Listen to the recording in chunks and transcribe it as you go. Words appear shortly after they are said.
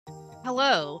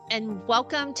Hello, and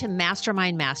welcome to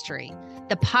Mastermind Mastery,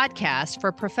 the podcast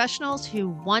for professionals who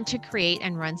want to create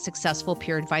and run successful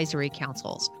peer advisory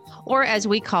councils, or as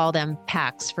we call them,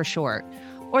 PACs for short,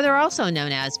 or they're also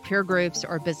known as peer groups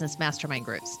or business mastermind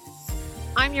groups.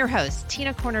 I'm your host,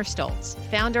 Tina Corner Stoltz,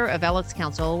 founder of LX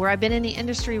Council, where I've been in the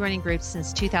industry running groups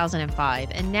since 2005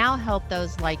 and now help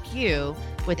those like you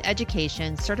with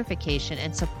education, certification,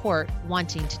 and support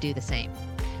wanting to do the same.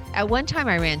 At one time,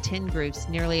 I ran 10 groups,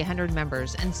 nearly 100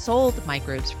 members, and sold my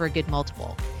groups for a good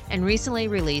multiple, and recently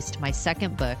released my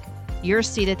second book, Your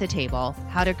Seat at the Table,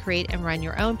 How to Create and Run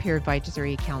Your Own Peer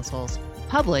Advisory Councils,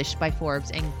 published by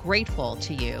Forbes, and grateful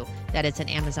to you that it's an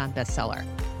Amazon bestseller.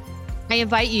 I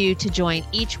invite you to join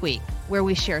each week where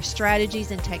we share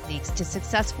strategies and techniques to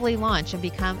successfully launch and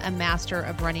become a master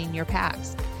of running your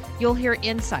PACs. You'll hear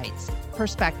insights,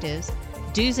 perspectives,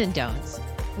 do's and don'ts,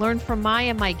 learn from my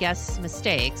and my guests'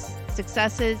 mistakes,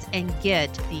 successes, and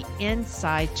get the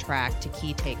inside track to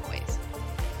key takeaways.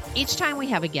 Each time we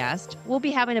have a guest, we'll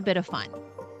be having a bit of fun.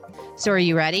 So are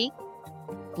you ready?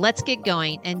 Let's get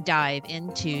going and dive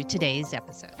into today's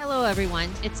episode. Hello, everyone.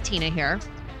 It's Tina here.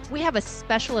 We have a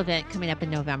special event coming up in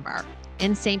November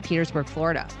in St. Petersburg,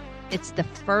 Florida. It's the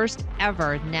first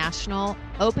ever national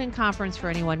open conference for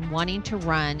anyone wanting to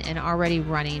run and already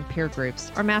running peer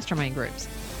groups or mastermind groups.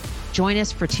 Join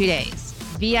us for 2 days,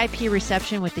 VIP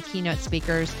reception with the keynote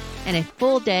speakers, and a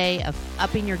full day of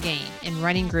upping your game in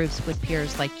running groups with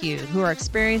peers like you who are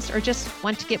experienced or just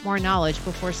want to get more knowledge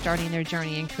before starting their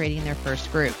journey and creating their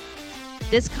first group.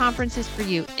 This conference is for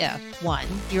you if, one,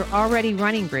 you're already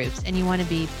running groups and you want to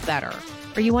be better,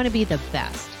 or you want to be the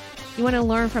best. You want to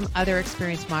learn from other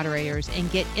experienced moderators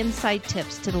and get inside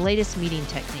tips to the latest meeting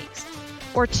techniques.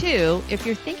 Or two, if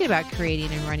you're thinking about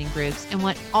creating and running groups and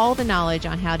want all the knowledge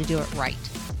on how to do it right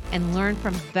and learn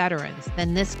from veterans,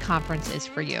 then this conference is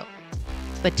for you.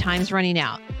 But time's running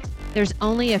out. There's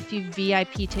only a few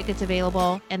VIP tickets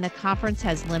available and the conference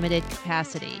has limited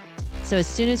capacity. So as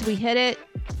soon as we hit it,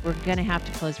 we're going to have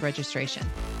to close registration.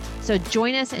 So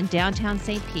join us in downtown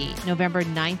St. Pete, November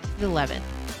 9th to the 11th.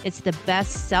 It's the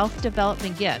best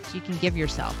self-development gift you can give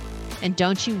yourself. And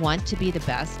don't you want to be the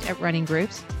best at running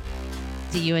groups?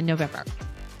 See you in November.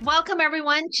 Welcome,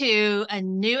 everyone, to a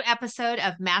new episode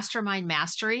of Mastermind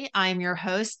Mastery. I'm your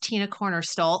host, Tina Corner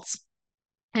Stoltz,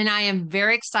 and I am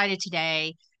very excited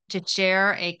today to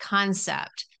share a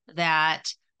concept that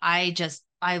I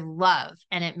love,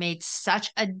 and it made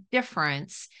such a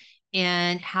difference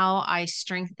in how I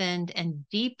strengthened and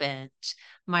deepened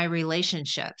my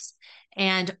relationships,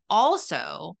 and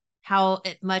also how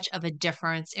much of a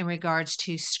difference in regards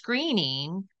to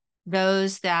screening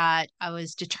those that I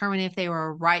was determining if they were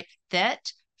a right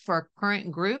fit for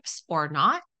current groups or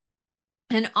not.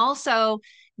 And also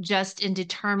just in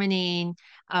determining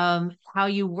how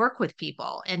you work with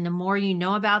people. And the more you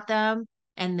know about them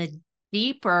and the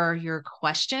deeper your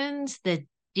questions, the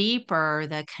deeper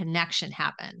the connection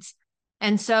happens.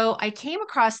 And so I came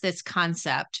across this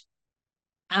concept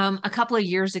a couple of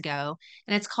years ago,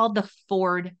 and it's called the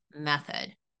Ford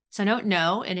method. So I don't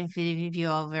know, and if any of you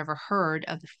have ever heard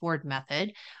of the Ford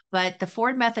method, but the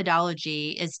Ford methodology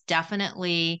is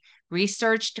definitely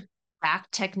researched back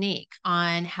technique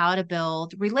on how to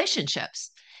build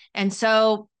relationships. And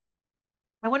so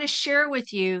I want to share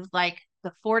with you like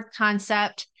the Ford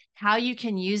concept, how you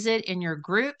can use it in your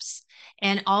groups,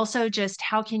 and also just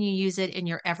how can you use it in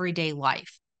your everyday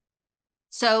life.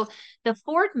 So the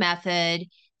Ford method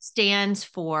stands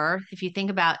for, if you think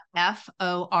about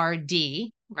FORD,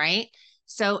 right?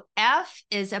 So F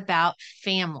is about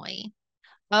family.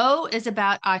 O is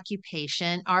about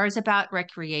occupation. R is about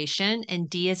recreation. And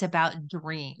D is about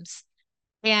dreams.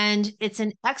 And it's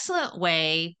an excellent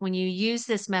way when you use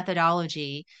this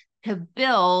methodology to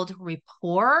build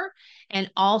rapport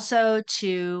and also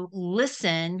to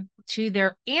listen to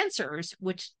their answers,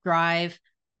 which drive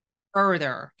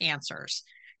further answers.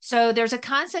 So there's a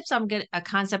concept I'm going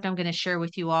to share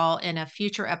with you all in a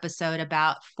future episode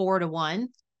about 4-to-1.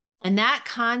 And that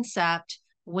concept,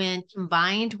 when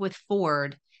combined with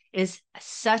Ford, is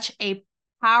such a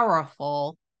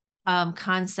powerful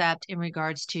concept in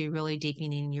regards to really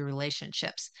deepening your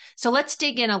relationships. So let's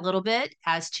dig in a little bit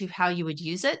as to how you would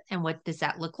use it and what does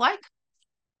that look like.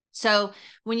 So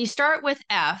when you start with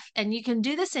F, and you can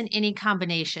do this in any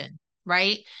combination,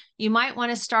 right? You might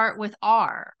want to start with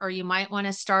R, or you might want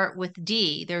to start with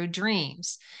D, their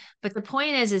dreams. But the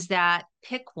point is that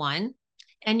pick one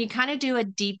and you kind of do a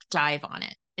deep dive on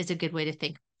it is a good way to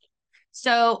think.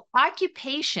 So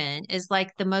occupation is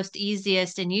like the most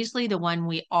easiest and usually the one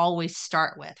we always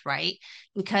start with, right?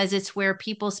 Because it's where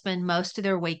people spend most of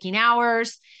their waking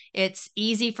hours. It's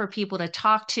easy for people to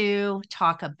talk to,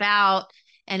 talk about.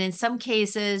 And in some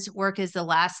cases, work is the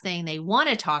last thing they want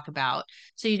to talk about.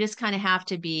 So you just kind of have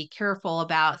to be careful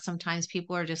about sometimes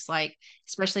people are just like,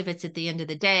 especially if it's at the end of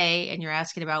the day and you're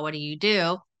asking about what do you do?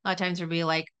 A lot of times they'll be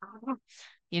like,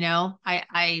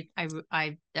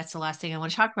 that's the last thing I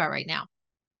want to talk about right now.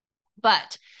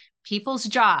 But people's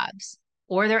jobs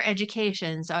or their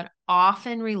educations are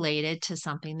often related to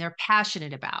something they're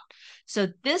passionate about. So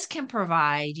this can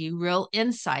provide you real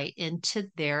insight into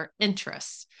their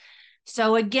interests.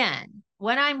 So again,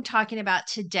 what I'm talking about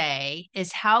today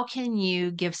is how can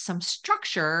you give some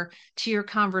structure to your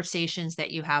conversations that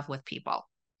you have with people?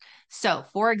 So,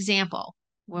 for example,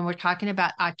 when we're talking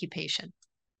about occupation,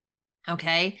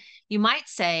 okay, you might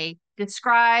say,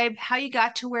 describe how you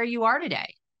got to where you are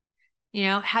today.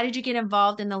 How did you get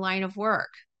involved in the line of work?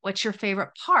 What's your favorite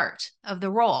part of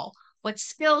the role? What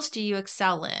skills do you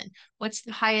excel in? What's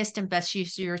the highest and best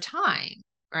use of your time?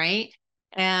 Right.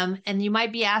 And you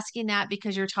might be asking that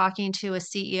because you're talking to a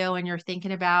CEO and you're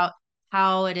thinking about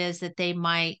how it is that they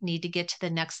might need to get to the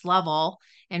next level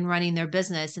in running their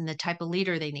business and the type of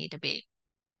leader they need to be.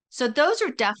 So those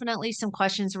are definitely some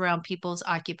questions around people's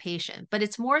occupation, but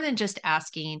it's more than just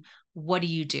asking, what do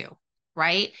you do?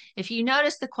 Right? If you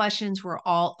notice, the questions were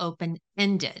all open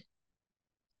ended,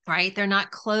 right? They're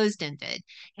not closed ended.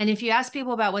 And if you ask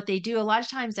people about what they do, a lot of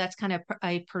times that's kind of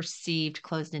a perceived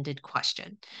closed ended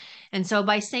question. And so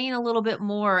by saying a little bit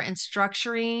more and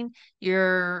structuring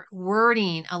your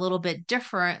wording a little bit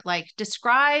different, like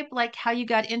describe like how you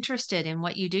got interested in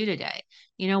what you do today.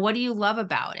 What do you love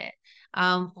about it?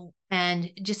 And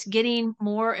just getting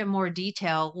more and more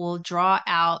detail will draw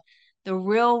out the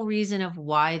real reason of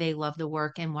why they love the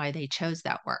work and why they chose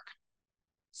that work.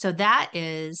 So that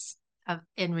is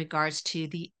in regards to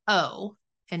the O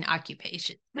in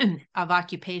occupation of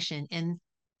occupation in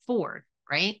Ford,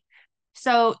 right?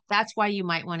 So that's why you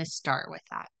might want to start with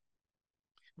that.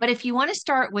 But if you want to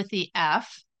start with the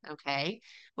F, okay,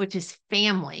 which is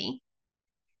family,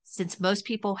 since most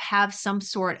people have some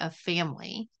sort of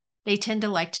family, they tend to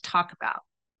like to talk about.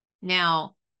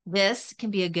 Now, this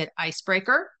can be a good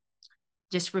icebreaker.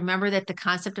 Just remember that the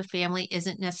concept of family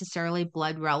isn't necessarily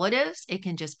blood relatives. It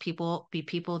can just be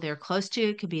people they're close to.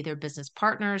 It could be their business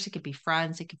partners. It could be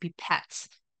friends. It could be pets,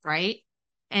 right?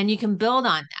 And you can build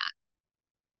on that.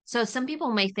 So some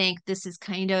people may think this is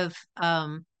kind of,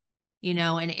 an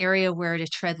area where to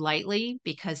tread lightly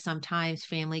because sometimes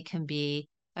family can be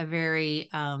a very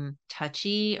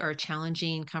touchy or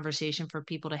challenging conversation for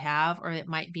people to have, or it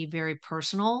might be very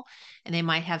personal and they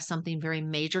might have something very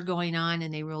major going on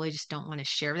and they really just don't want to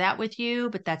share that with you,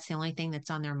 but that's the only thing that's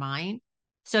on their mind.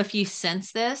 So if you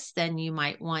sense this, then you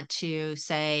might want to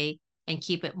say and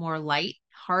keep it more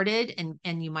light-hearted,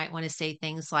 and you might want to say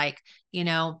things like,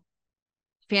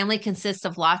 family consists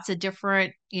of lots of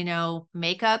different,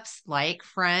 makeups like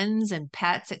friends and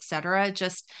pets, etc.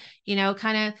 Just,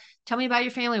 kind of tell me about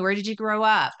your family. Where did you grow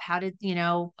up? How did,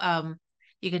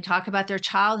 you can talk about their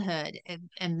childhood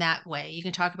in that way. You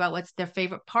can talk about what's their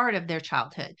favorite part of their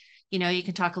childhood. You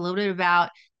can talk a little bit about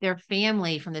their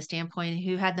family from the standpoint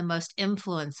who had the most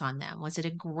influence on them. Was it a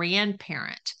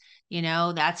grandparent?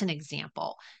 That's an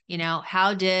example.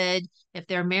 If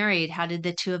they're married, how did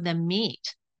the two of them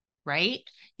meet? Right?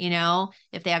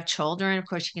 If they have children, of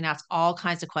course, you can ask all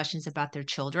kinds of questions about their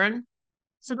children.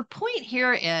 So the point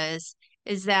here is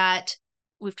that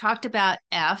we've talked about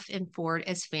F in Ford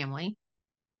as family.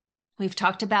 We've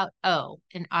talked about O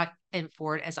in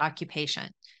Ford as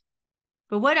occupation.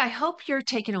 But what I hope you're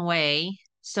taking away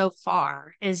so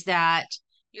far is that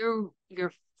you're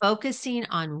focusing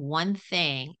on one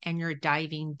thing and you're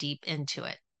diving deep into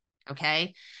it.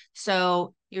 Okay.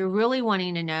 So you're really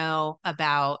wanting to know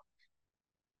about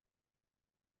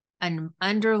an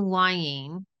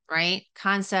underlying, right,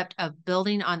 concept of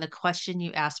building on the question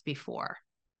you asked before.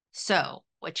 So,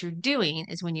 what you're doing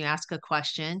is when you ask a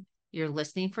question, you're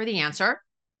listening for the answer,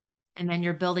 and then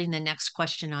you're building the next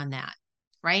question on that,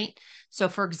 right? So,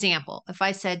 for example, if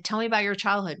I said, tell me about your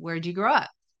childhood, where did you grow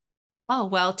up? Oh,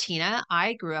 well, Tina,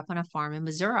 I grew up on a farm in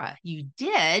Missouri. You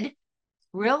did?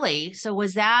 Really? So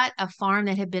was that a farm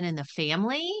that had been in the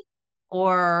family?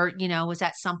 Or, was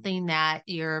that something that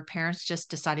your parents just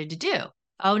decided to do?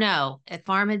 Oh no, a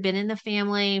farm had been in the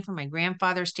family from my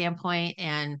grandfather's standpoint.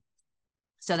 And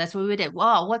so that's what we did.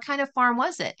 Well, what kind of farm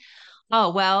was it?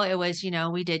 Oh, well, it was,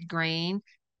 we did grain,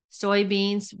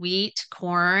 soybeans, wheat,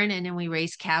 corn, and then we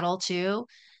raised cattle too.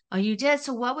 Oh, you did?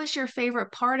 So what was your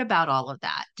favorite part about all of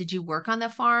that? Did you work on the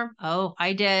farm? Oh,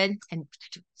 I did. And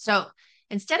so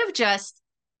instead of just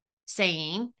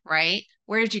saying, right,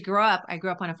 where did you grow up? I grew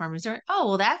up on a farm in Missouri. Oh,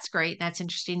 well, that's great. That's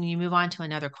interesting. And you move on to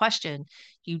another question.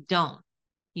 You don't.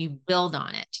 You build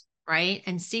on it, right?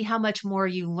 And see how much more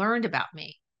you learned about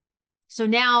me. So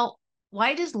now,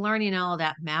 why does learning all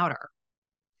that matter?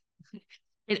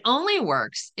 It only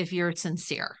works if you're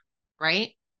sincere,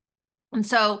 right? And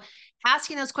so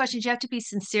asking those questions, you have to be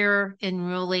sincere in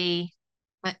really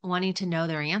wanting to know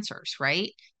their answers, right?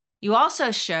 You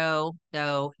also show,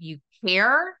 though, you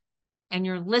care and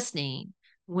you're listening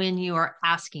when you are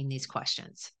asking these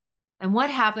questions. And what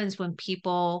happens when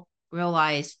people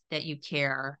realize that you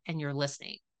care and you're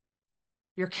listening?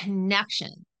 Your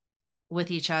connection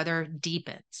with each other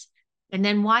deepens. And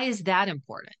then why is that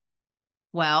important?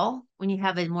 Well, when you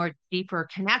have a more deeper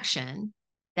connection,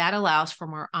 that allows for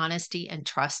more honesty and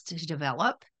trust to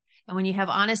develop. And when you have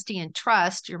honesty and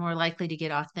trust, you're more likely to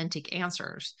get authentic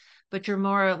answers, but you're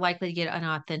more likely to get an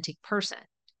authentic person.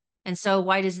 And so,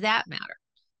 why does that matter?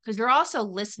 Because you're also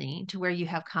listening to where you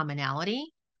have commonality,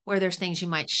 where there's things you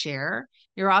might share.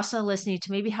 You're also listening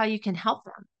to maybe how you can help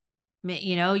them.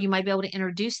 You might be able to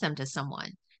introduce them to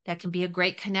someone that can be a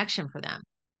great connection for them.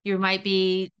 You might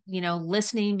be,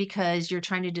 listening because you're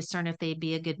trying to discern if they'd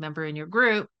be a good member in your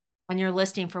group, and you're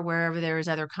listening for wherever there's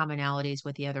other commonalities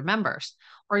with the other members,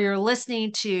 or you're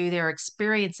listening to their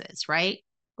experiences, right?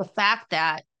 The fact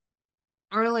that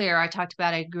earlier I talked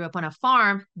about I grew up on a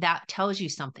farm, that tells you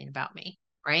something about me,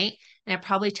 right? And it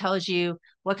probably tells you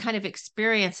what kind of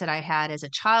experience that I had as a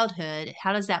childhood.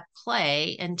 How does that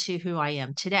play into who I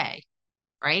am today?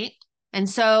 Right? And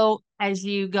so as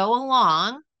you go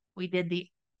along, we did the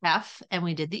F and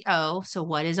we did the O. So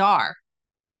what is R?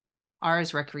 R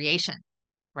is recreation,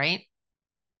 right?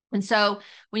 And so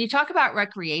when you talk about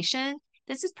recreation,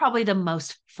 this is probably the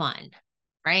most fun,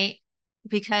 right?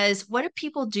 Because what do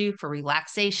people do for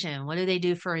relaxation? What do they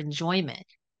do for enjoyment?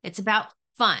 It's about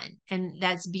fun, and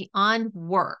that's beyond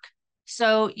work.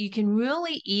 So you can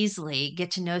really easily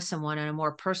get to know someone on a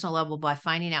more personal level by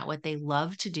finding out what they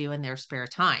love to do in their spare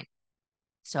time.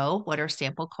 So, what are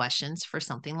sample questions for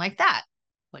something like that?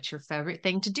 What's your favorite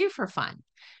thing to do for fun?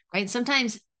 Right?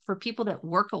 Sometimes for people that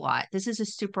work a lot, this is a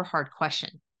super hard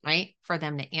question, right? For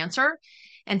them to answer.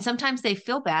 And sometimes they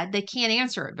feel bad, they can't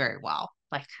answer it very well.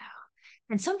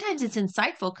 And sometimes it's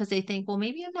insightful because they think, well,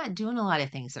 maybe I'm not doing a lot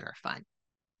of things that are fun.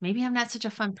 Maybe I'm not such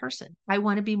a fun person. I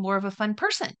want to be more of a fun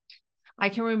person. I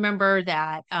can remember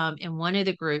that in one of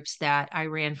the groups that I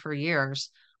ran for years,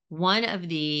 one of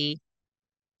the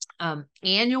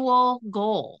annual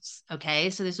goals. Okay.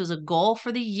 So this was a goal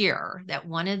for the year that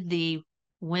one of the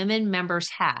women members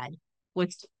had,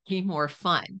 was to be more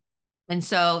fun. And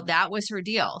so that was her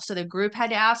deal. So the group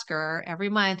had to ask her every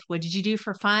month, what did you do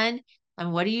for fun?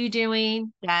 And what are you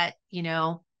doing that,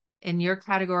 in your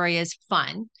category is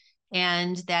fun,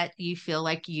 and that you feel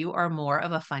like you are more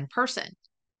of a fun person.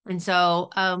 And so,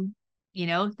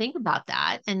 think about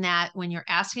that. And that when you're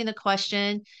asking the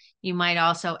question, you might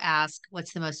also ask,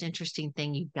 what's the most interesting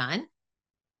thing you've done?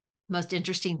 Most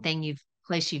interesting thing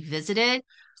place you've visited?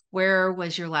 Where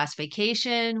was your last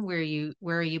vacation? Where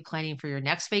are you planning for your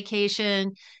next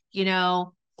vacation?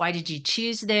 Why did you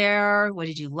choose there? What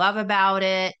did you love about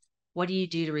it? What do you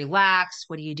do to relax?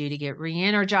 What do you do to get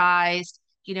re-energized?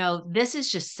 This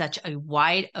is just such a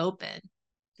wide open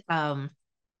um,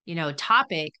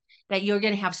 topic that you're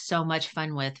going to have so much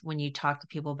fun with when you talk to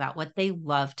people about what they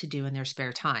love to do in their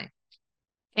spare time.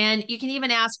 And you can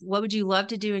even ask, what would you love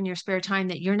to do in your spare time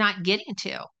that you're not getting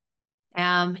to?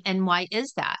 And why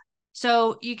is that?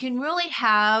 So you can really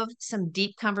have some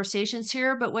deep conversations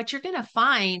here, but what you're going to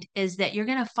find is that you're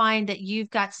going to find that you've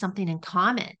got something in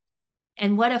common.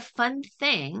 And what a fun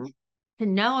thing to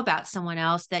know about someone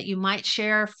else, that you might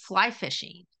share fly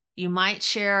fishing, you might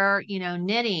share,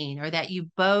 knitting, or that you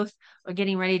both are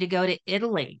getting ready to go to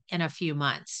Italy in a few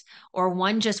months, or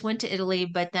one just went to Italy,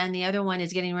 but then the other one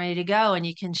is getting ready to go, and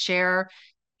you can share,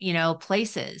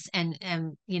 places, and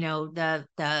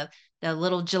the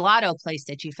little gelato place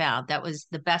that you found that was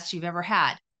the best you've ever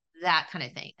had, that kind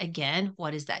of thing. Again,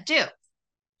 what does that do?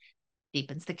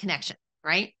 Deepens the connection,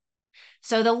 right?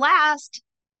 So the last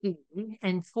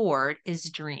and Ford is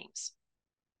dreams.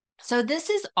 So this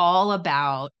is all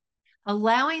about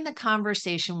allowing the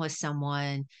conversation with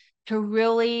someone to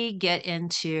really get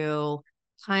into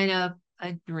kind of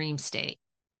a dream state.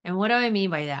 And what do I mean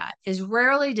by that is,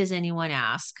 rarely does anyone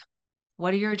ask,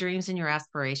 what are your dreams and your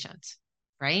aspirations?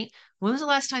 Right? When was the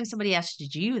last time somebody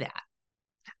asked you that?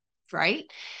 Right?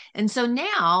 And so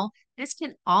now this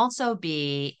can also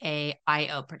be a eye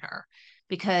opener,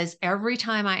 because every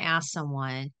time I ask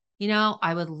someone,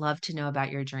 I would love to know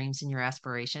about your dreams and your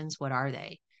aspirations. What are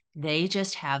they? They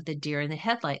just have the deer in the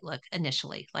headlight look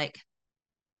initially. Like,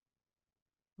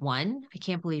 one, I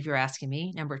can't believe you're asking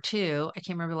me. Number two, I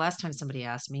can't remember the last time somebody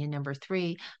asked me. And number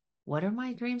three, what are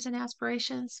my dreams and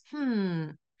aspirations?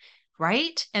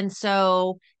 Right? And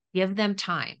so give them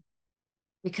time,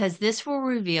 because this will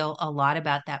reveal a lot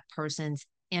about that person's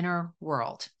inner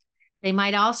world. They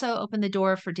might also open the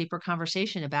door for deeper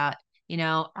conversation about,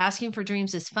 asking for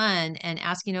dreams is fun, and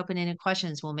asking open-ended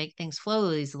questions will make things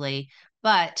flow easily.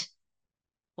 But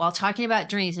while talking about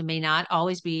dreams, it may not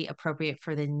always be appropriate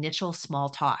for the initial small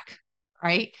talk,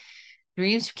 right?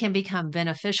 Dreams can become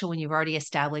beneficial when you've already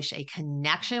established a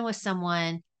connection with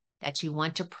someone that you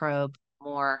want to probe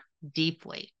more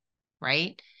deeply,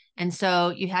 right? And so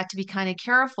you have to be kind of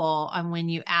careful on when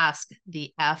you ask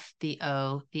the F, the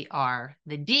O, the R,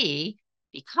 the D,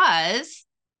 because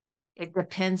it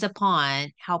depends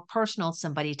upon how personal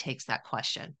somebody takes that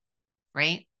question,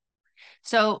 right?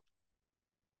 So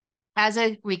as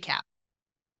a recap,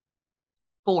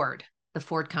 Ford, the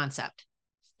Ford concept.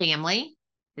 Family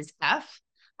is F,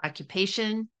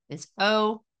 occupation is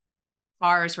O,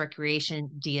 R is recreation,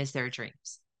 D is their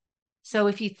dreams. So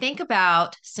if you think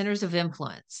about centers of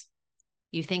influence,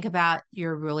 you think about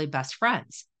your really best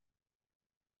friends.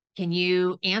 Can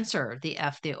you answer the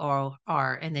F, the O,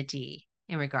 R, and the D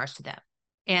in regards to them?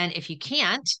 And if you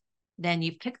can't, then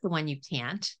you pick the one you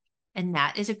can't. And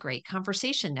that is a great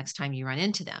conversation next time you run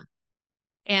into them.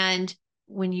 And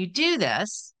when you do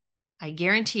this, I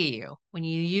guarantee you, when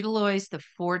you utilize the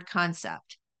Ford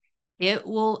concept, it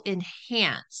will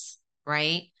enhance,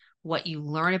 right, what you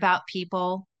learn about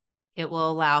people. It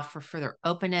will allow for further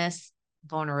openness,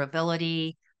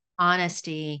 vulnerability,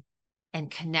 honesty, and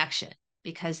connection.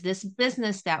 Because this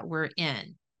business that we're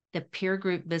in, the peer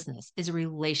group business, is a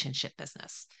relationship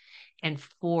business. And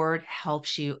Ford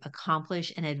helps you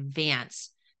accomplish and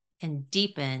advance and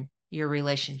deepen your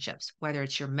relationships, whether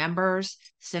it's your members,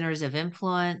 centers of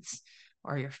influence,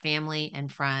 or your family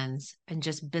and friends, and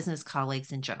just business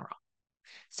colleagues in general.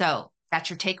 So that's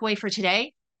your takeaway for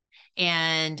today.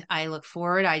 And I look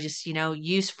forward. I just,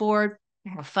 use Ford,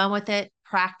 have fun with it,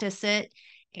 practice it.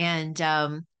 And,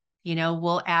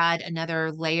 we'll add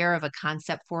another layer of a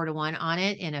concept 4-to-1 on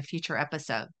it in a future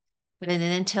episode. But then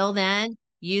until then,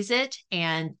 use it.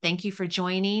 And thank you for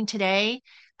joining today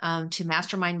to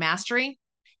Mastermind Mastery.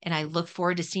 And I look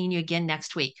forward to seeing you again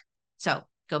next week. So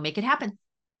go make it happen.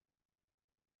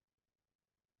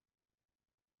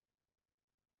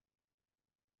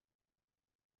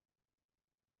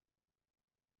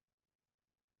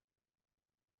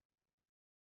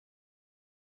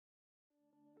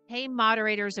 Hey,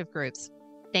 moderators of groups.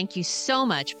 Thank you so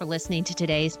much for listening to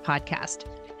today's podcast.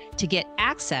 To get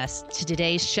access to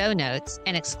today's show notes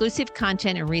and exclusive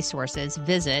content and resources,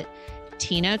 visit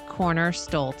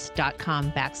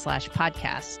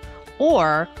tinacornerstoltz.com/podcast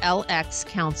or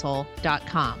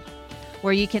lxcouncil.com,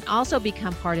 where you can also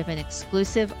become part of an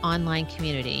exclusive online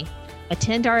community,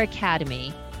 attend our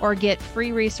academy, or get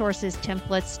free resources,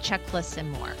 templates, checklists,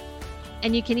 and more.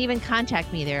 And you can even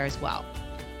contact me there as well.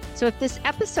 So if this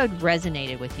episode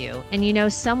resonated with you and you know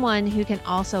someone who can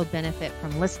also benefit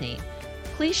from listening,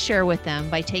 please share with them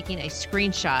by taking a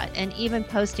screenshot and even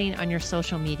posting on your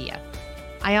social media.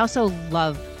 I also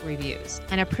love reviews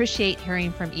and appreciate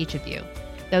hearing from each of you,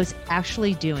 those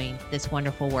actually doing this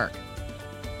wonderful work.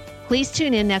 Please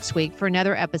tune in next week for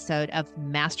another episode of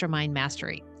Mastermind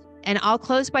Mastery. And I'll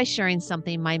close by sharing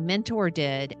something my mentor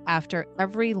did after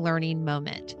every learning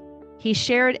moment. He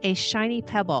shared a shiny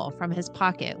pebble from his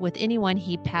pocket with anyone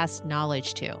he passed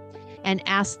knowledge to and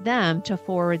asked them to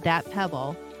forward that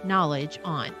pebble knowledge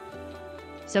on.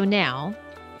 So now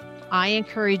I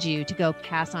encourage you to go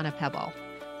pass on a pebble,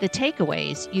 the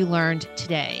takeaways you learned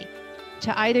today,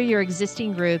 to either your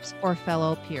existing groups or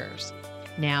fellow peers.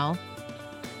 Now,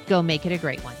 go make it a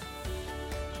great one.